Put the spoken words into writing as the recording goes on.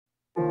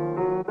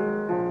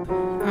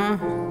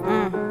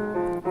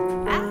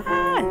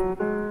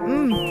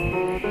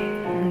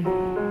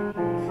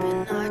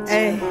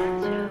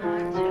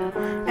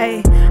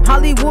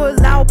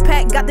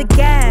pack, got the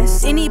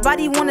gas.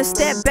 Anybody wanna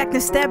step back,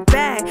 then step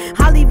back.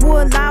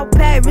 Hollywood loud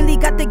pack, really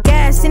got the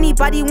gas.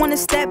 Anybody wanna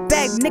step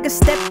back, nigga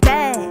step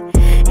back.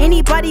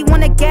 Anybody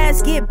wanna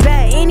gas, get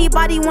back.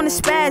 Anybody wanna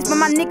spaz, but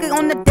my nigga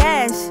on the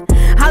dash.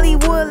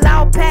 Hollywood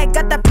loud pack,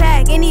 got the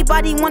pack.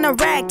 Anybody wanna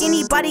rack,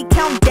 anybody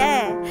count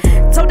that.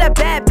 Told that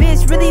bad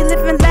bitch, really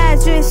living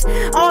lavish.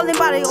 All in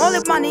body, all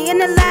the money in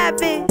the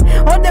lavish.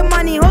 Hold the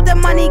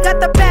money, got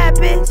the bad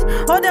bitch.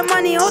 Hold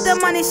the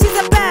money, she's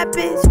a bad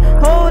bitch.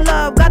 Hold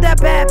up, got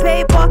that bad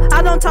paper.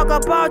 I don't talk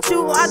about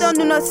you, I don't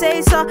do no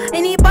say so.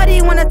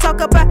 Anybody wanna talk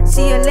about,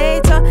 see you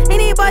later.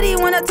 Anybody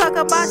wanna talk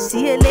about,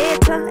 see you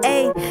later.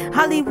 Ayy,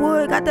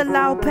 Hollywood got the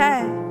loud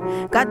pack,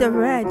 got the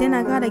rag, then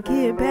I gotta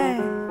get back.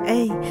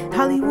 Ayy,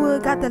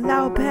 Hollywood got the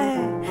loud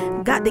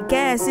pad, got the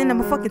gas in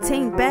my fucking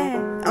tank bag.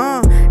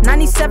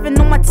 97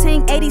 on my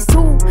tank, 80s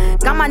too.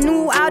 Got my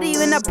new Audi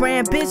in a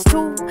brand bitch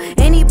too.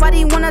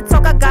 Anybody wanna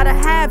talk, I gotta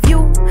have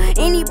you.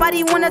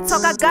 Anybody wanna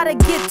talk, I gotta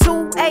get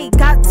to. Ayy,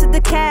 got to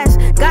the cash,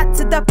 got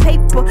to the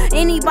paper.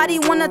 Anybody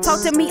wanna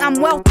talk to me, I'm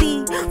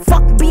wealthy.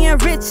 Fuck being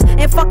rich,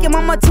 and fuck your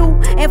mama too.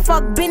 And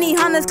fuck Benny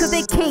Hunters, cause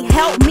they can't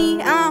help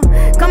me.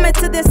 Coming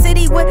to the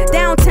city with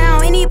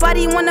downtown.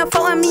 Anybody wanna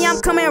follow me, I'm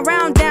coming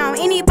round down.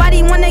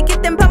 Anybody wanna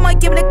get them pepper,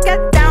 give it a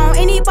get down.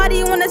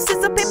 Anybody wanna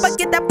scissor paper,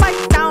 get that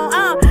pipe down.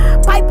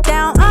 Pipe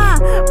down,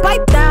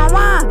 pipe down,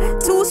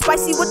 too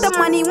spicy with the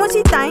money when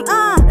she think,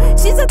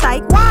 she's a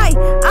dyke, why?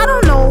 I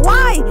don't know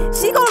why.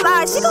 She gon'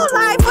 lie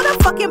for the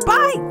fucking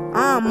bike.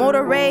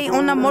 Motor Ray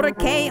on the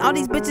motorcade. All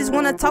these bitches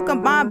wanna talk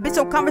about, bitch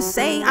don't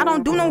conversate. I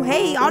don't do no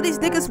hate. All these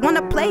niggas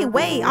wanna play,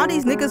 wait. All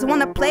these niggas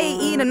wanna play,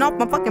 eating off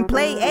my fucking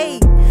play,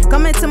 ayy.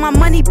 Come into my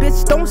money,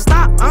 bitch, don't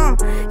stop,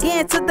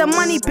 get into the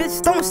money,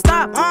 bitch, don't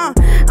stop,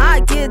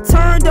 I get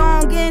turned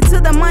on, get into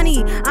the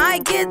money. I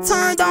get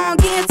turned on,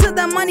 get into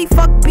the money.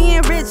 Fuck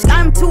being rich,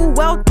 I'm too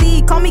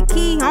wealthy. Call me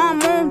Key,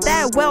 I'm on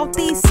that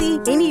wealthy. See,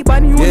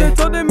 anybody wanna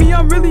talk to me,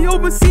 I'm really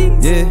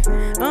overseas. Yeah.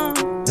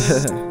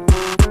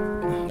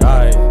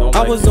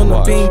 I was on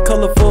the beam,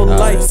 colorful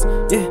lights.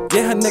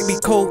 Yeah, her neck be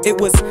cold, it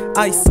was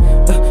ice.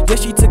 Yeah,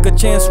 she took a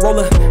chance, roll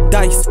a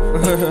dice.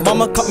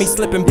 Mama caught me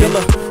slipping,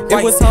 Billa.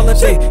 It was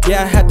holiday,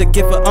 yeah, I had to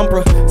give her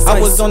umbra. I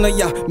was on the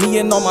yacht, me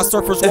and all my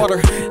surfers water.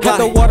 Had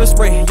the water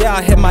spray, yeah,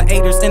 I had my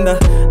aiders in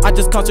the. I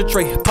just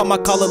concentrate, pop my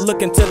collar,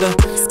 look into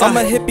the. I'm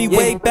a hippie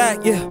way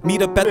back, yeah.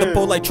 Meet up at the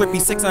pole like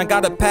Trippy 6 and I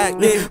got a pack.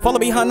 Yeah. Follow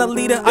behind the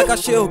leader, I got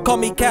shield, call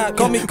me Cap.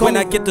 When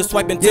I get to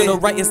swiping to the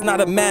right, it's not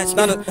a match.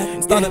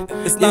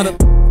 It's not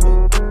a